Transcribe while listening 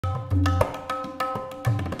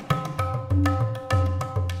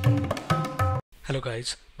Hello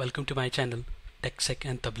guys, welcome to my channel TechSec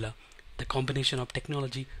and Tabla, the combination of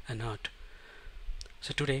technology and art.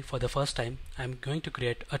 So today for the first time I'm going to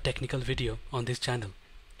create a technical video on this channel.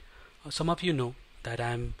 Some of you know that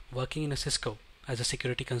I'm working in a Cisco as a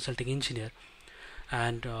security consulting engineer,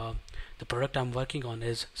 and the product I'm working on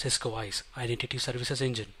is Cisco ISE, Identity Services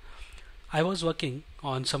Engine. I was working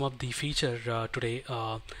on some of the feature today,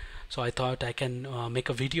 so I thought I can make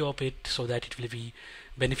a video of it so that it will be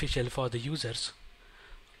beneficial for the users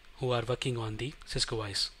who are working on the Cisco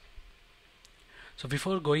ISE. So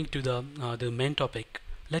before going to the main topic,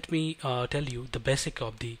 let me tell you the basic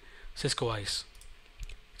of the Cisco ISE.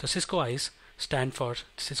 So Cisco ISE stands for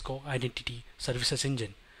Cisco Identity Services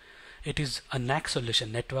Engine. It is a NAC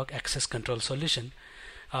solution, Network Access Control Solution.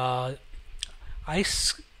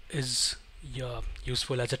 ISE is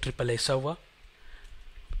useful as a AAA server.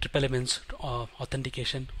 AAA means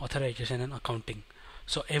authentication, authorization, and accounting.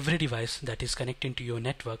 So every device that is connecting to your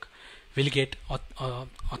network will get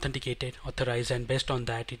authenticated, authorized, and based on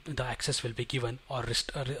that the access will be given, or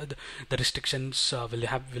the restrictions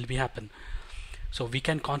will be happen. So we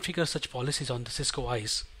can configure such policies on the Cisco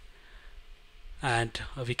ISE, and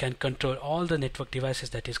we can control all the network devices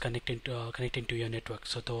that is connecting to your network.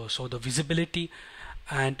 So the visibility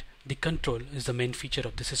and the control is the main feature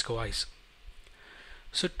of the Cisco ISE.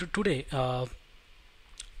 So today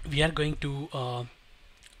we are going to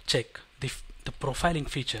check the profiling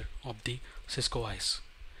feature of the Cisco ISE.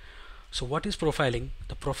 So what is profiling?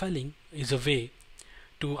 The profiling is a way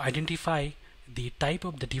to identify the type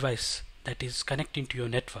of the device that is connecting to your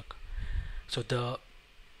network. So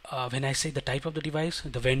when I say the type of the device,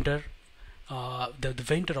 the vendor, the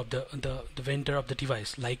vendor of the vendor of the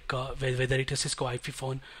device, like whether it is Cisco IP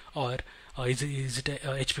phone or is it a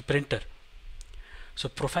HP printer. So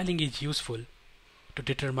profiling is useful to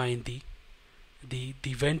determine the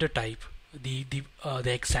vendor type, the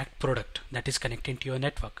exact product that is connecting to your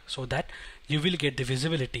network, so that you will get the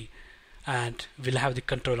visibility and will have the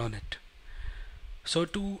control on it. So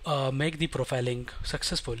to make the profiling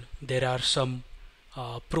successful, there are some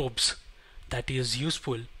probes that is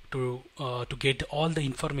useful to get all the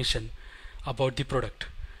information about the product.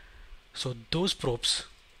 So those probes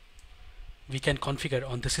we can configure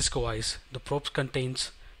on the Cisco ISE. The probes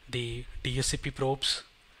contains the DHCP probes,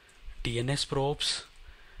 DNS probes,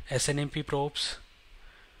 SNMP probes,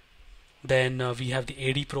 then we have the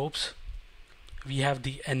AD probes, we have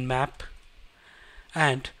the Nmap,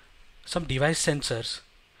 and some device sensors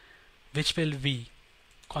which will be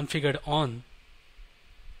configured on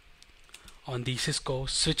the Cisco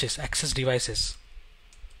switches, access devices.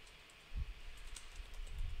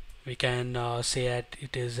 We can say that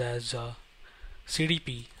it is as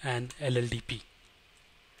CDP and LLDP.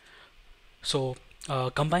 So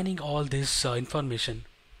combining all this information,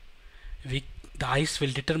 the ISE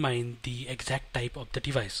will determine the exact type of the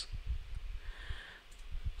device.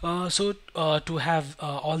 To have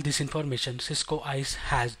all this information, Cisco ISE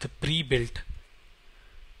has the pre-built,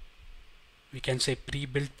 we can say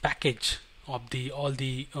pre-built package of all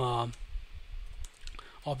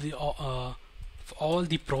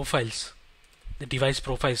the profiles, the device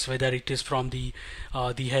profiles, whether it is from the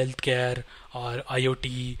healthcare or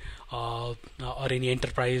IoT or any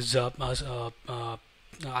enterprise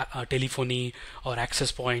telephony or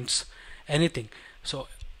access points, anything. So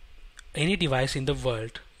any device in the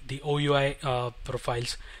world, the OUI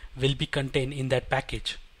profiles will be contained in that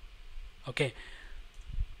package. Okay,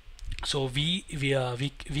 so we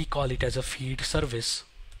call it as a feed service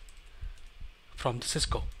from the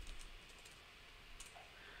Cisco.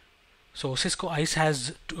 So Cisco ISE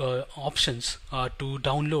has options to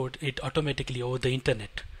download it automatically over the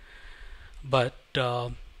internet, but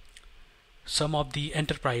some of the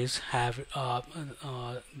enterprise have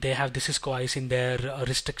they have the Cisco ISE in their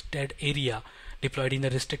restricted area, deployed in the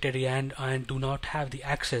restricted area, and do not have the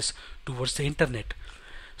access towards the internet.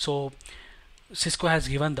 So Cisco has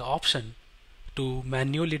given the option to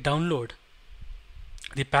manually download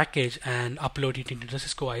the package and upload it into the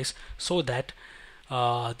Cisco ISE, so that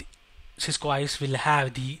Cisco ISE will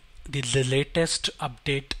have the latest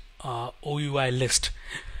update OUI list.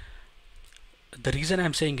 The reason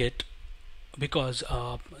I'm saying it, because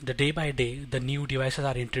the day by day the new devices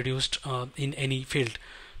are introduced in any field.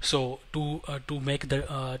 So to make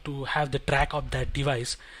to have the track of that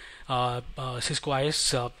device, Cisco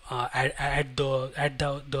ISE add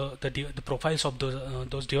the profiles of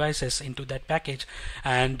those devices into that package,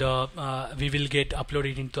 and we will get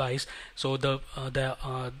uploaded into ISE. So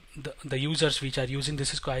the users which are using the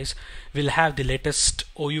Cisco ISE will have the latest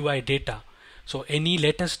OUI data So any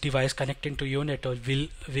latest device connecting to your network will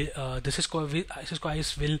the Cisco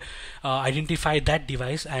ISE will identify that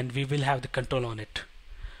device, and we will have the control on it.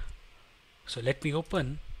 So let me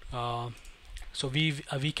open. So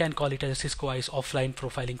we can call it as a Cisco ISE offline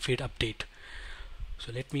profiling feed update.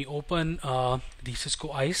 So let me open the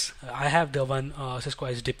Cisco ISE. I have the one Cisco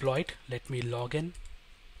ISE deployed. Let me log in.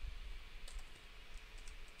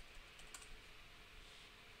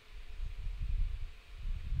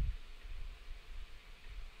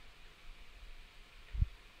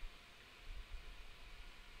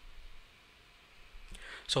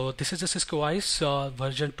 So this is the Cisco ISE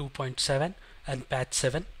version 2.7 and patch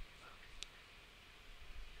 7.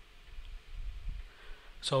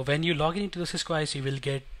 So when you log into the Cisco ISE, you will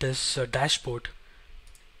get this dashboard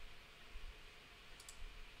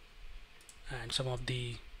and some of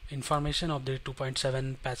the information of the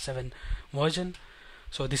 2.7 patch 7 version.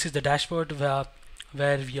 So this is the dashboard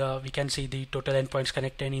where we can see the total endpoints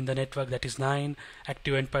connected in the network, that is 9.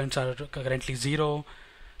 Active endpoints are currently 0.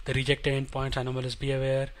 The rejected endpoints, anomalous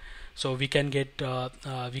behavior. So we can get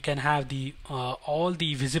we can have the all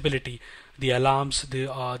the visibility, the alarms,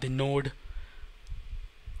 the node,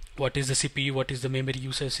 what is the CPU, what is the memory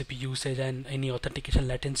usage, CPU usage, and any authentication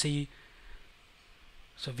latency.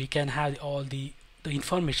 So we can have all the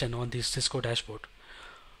information on this Cisco dashboard.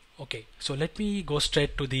 Okay, so let me go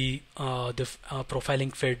straight to the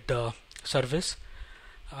profiling feed service.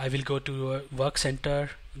 I will go to work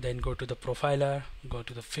center, then go to the profiler, go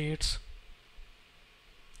to the feeds.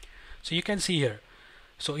 So you can see here,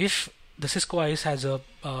 so if the Cisco ISE has a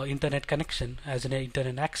internet connection, as an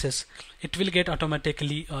internet access, it will get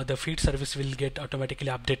automatically the feed service will get automatically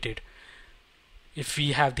updated if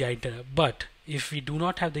we have the internet. But if we do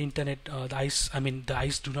not have the internet, the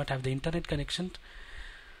ISE do not have the internet connection,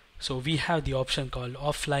 so we have the option called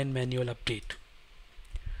offline manual update.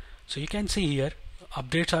 So you can see here,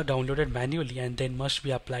 updates are downloaded manually and then must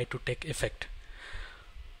be applied to take effect.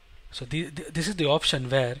 So this is the option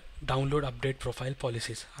where download update profile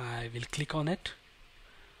policies. I will click on it.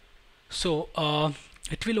 So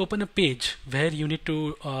it will open a page where you need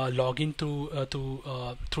to log in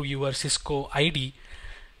through your Cisco ID.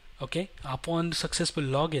 Okay, upon successful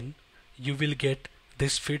login, you will get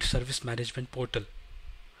this feed service management portal.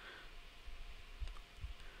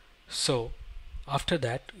 So after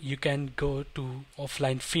that, you can go to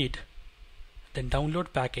offline feed, then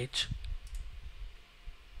download package.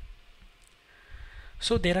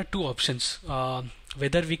 So there are two options,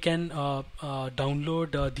 whether we can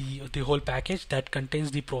download the whole package that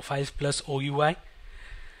contains the profiles plus OUI,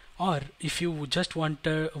 or if you just want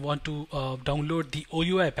to download the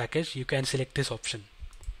OUI package, you can select this option.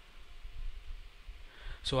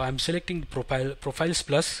 So I'm selecting profiles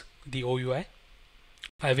plus the OUI.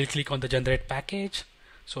 I will click on the generate package.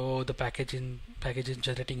 So the package is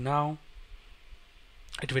generating now.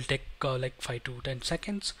 It will take like 5 to 10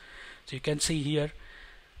 seconds. So you can see here,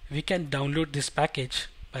 we can download this package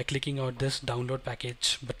by clicking on this download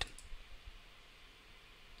package button.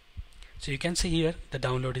 So you can see here the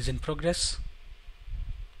download is in progress.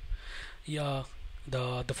 Yeah,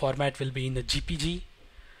 the format will be in the GPG.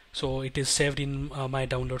 So it is saved in my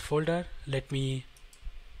download folder. Let me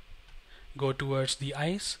go towards the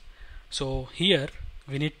ISE. So here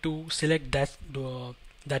we need to select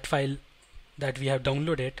that file that we have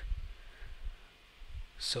downloaded.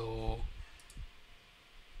 So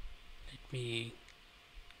let me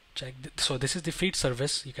check. So this is the feed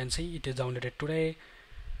service. You can see it is downloaded today.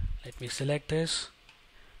 Let me select this,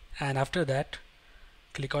 and after that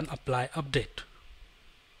click on apply update.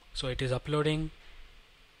 So it is uploading.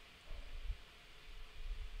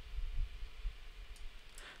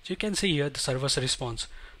 So you can see here the server's response.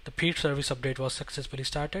 The feed service update was successfully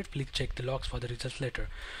started. Please check the logs for the results later.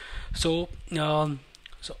 So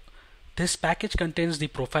so this package contains the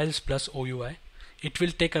profiles plus OUI. It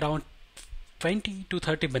will take around 20 to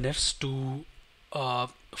 30 minutes to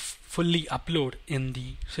fully upload in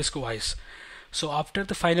the Cisco ISE. So after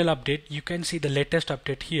the final update, you can see the latest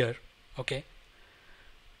update here. Okay,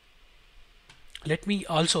 let me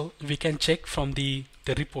also, we can check from the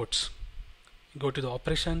reports. Go to the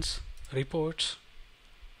operations, reports,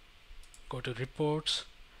 go to reports,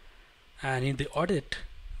 and in the audit,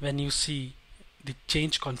 when you see the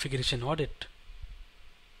change configuration audit,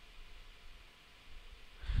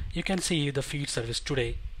 you can see the feed service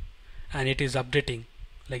today, and it is updating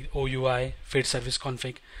like OUI, feed service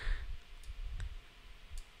config.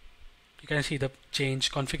 You can see the change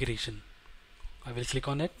configuration. I will click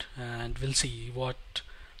on it and we'll see what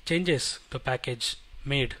changes the package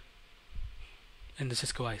made in the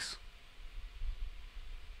Cisco ISE.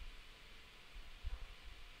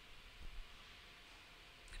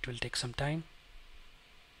 It will take some time.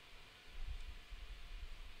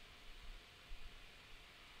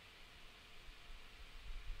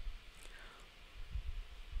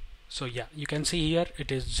 So yeah, you can see here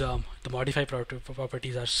it is the modified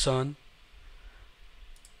properties are shown.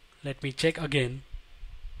 Let me check again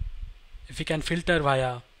if we can filter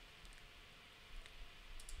via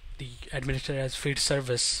the administrator as feed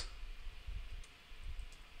service.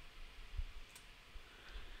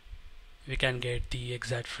 We can get the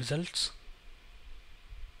exact results.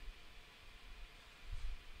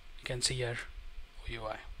 You can see here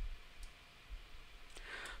UI.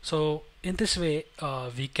 So in this way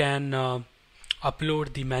we can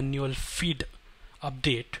upload the manual feed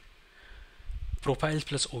update profiles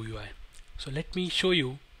plus OUI. So let me show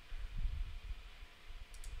you.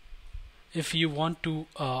 If you want to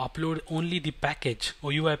upload only the package,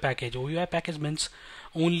 OUI package means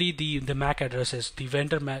only the MAC addresses, the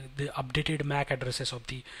vendor MAC, the updated MAC addresses of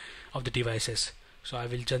the devices. So I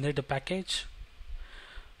will generate the package.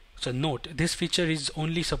 So note, this feature is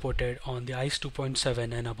only supported on the ISE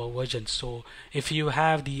 2.7 and above versions. So if you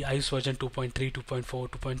have the ISE version 2.3, 2.4,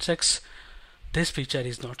 2.6, this feature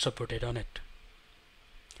is not supported on it.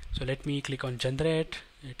 So let me click on generate.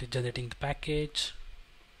 It is generating the package.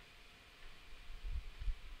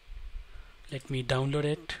 Let me download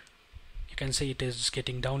it. You can see it is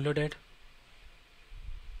getting downloaded.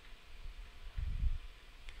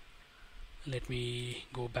 Let me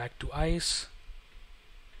go back to ISE.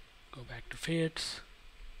 Go back to feeds,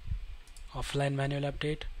 offline manual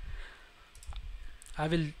update. I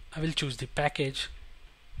will choose the package.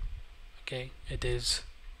 Okay, it is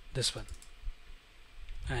this one,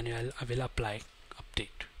 and I will apply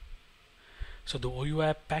update. So the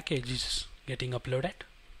OUI package is getting uploaded.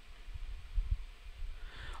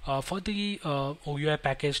 For the OUI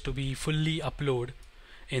package to be fully uploaded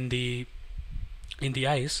in the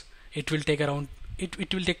ISE, it will take around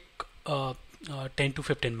 10 to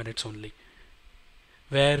 15 minutes only,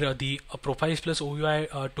 where the profiles plus OUI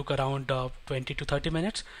took around 20 to 30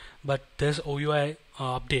 minutes, but this OUI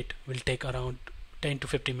update will take around 10 to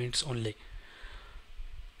 50 minutes only.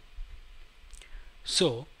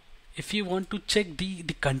 So if you want to check the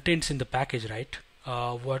contents in the package, right,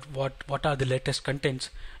 what are the latest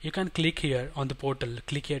contents, you can click here on the portal,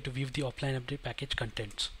 click here to view the offline update package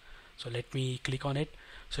contents. So let me click on it.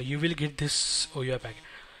 So you will get this OUI package.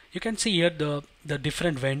 You can see here the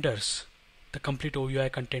different vendors, the complete OUI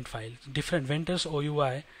content file. Different vendors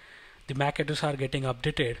OUI, the MAC address are getting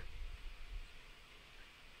updated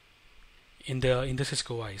in the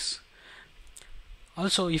Cisco ISE.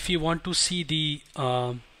 Also, if you want to see the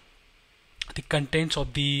contents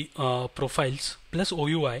of the profiles plus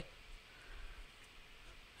OUI,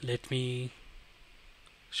 let me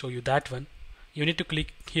show you that one. You need to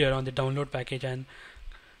click here on the download package and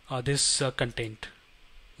this content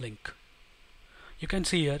link. You can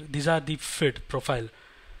see here these are the feed profile,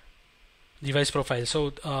 device profile.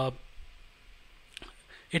 So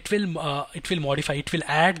it will modify, it will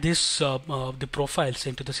add this the profiles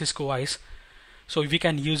into the Cisco ISE, so we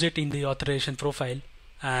can use it in the authorization profile,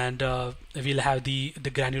 and we'll have the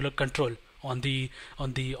granular control on the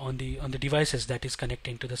devices that is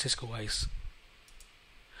connecting to the Cisco ISE.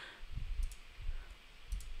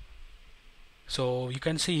 So you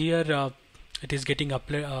can see here it is getting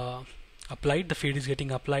applied, the feed is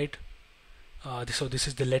getting applied. So this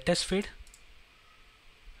is the latest feed.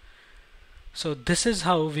 So this is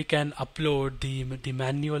how we can upload the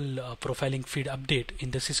manual profiling feed update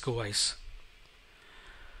in the Cisco ISE.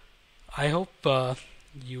 I hope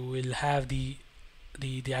you will have the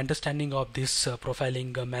understanding of this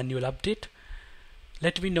profiling manual update.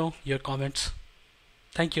 Let me know your comments.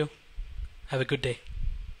 Thank you. Have a good day.